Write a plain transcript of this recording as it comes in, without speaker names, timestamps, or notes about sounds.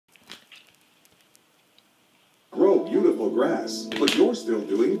vertical grass, but you're still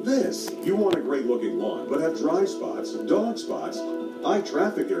doing this. You want a great-looking lawn, but have dry spots, dog spots, high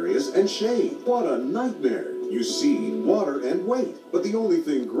traffic areas, and shade. What a nightmare. You seed, water, and wait, but the only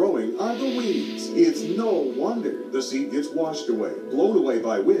thing growing are the weeds. It's no wonder the seed gets washed away, blown away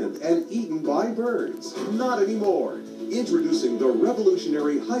by wind, and eaten by birds. Not anymore. Introducing the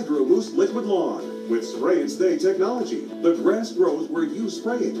revolutionary Hydro Mousse Liquid Lawn. With spray and stay technology, the grass grows where you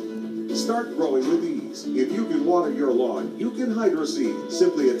spray it. Start growing with ease. If you can water your lawn, you can hydro seed.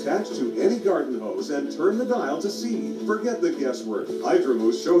 Simply attach to any garden hose and turn the dial to seed. Forget the guesswork. Hydro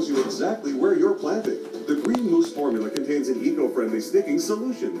Mousse shows you exactly where you're planting. The Green Mousse formula contains an eco-friendly sticking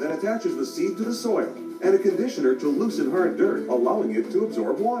solution that attaches the seed to the soil and a conditioner to loosen hard dirt, allowing it to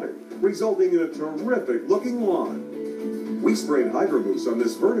absorb water, resulting in a terrific-looking lawn. We sprayed Hydro Mousse on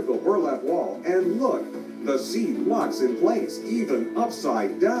this vertical burlap wall, and look, the seed locks in place, even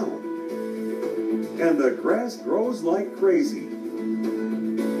upside down. And the grass grows like crazy,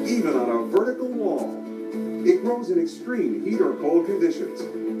 even on a vertical wall. It grows in extreme heat or cold conditions.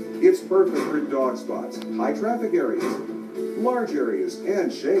 It's perfect for dog spots, high traffic areas, large areas,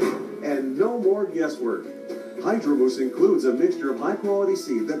 and shade. And no more guesswork. Hydro Mousse includes a mixture of high-quality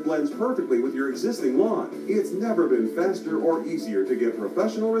seed that blends perfectly with your existing lawn. It's never been faster or easier to get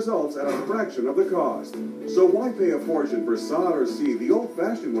professional results at a fraction of the cost. So why pay a fortune for sod or seed the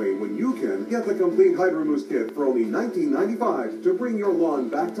old-fashioned way when you can get the complete Hydro Mousse kit for only $19.95 to bring your lawn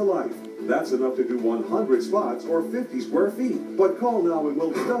back to life? That's enough to do 100 spots or 50 square feet. But call now and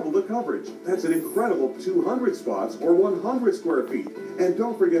we'll double the coverage. That's an incredible 200 spots or 100 square feet. And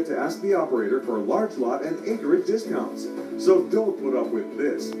don't forget to ask the operator for large lot and acreage discounts. So don't put up with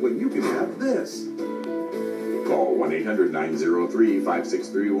this when you can have this. Call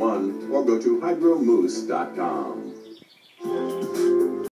 1-800-903-5631 or go to hydromousse.com.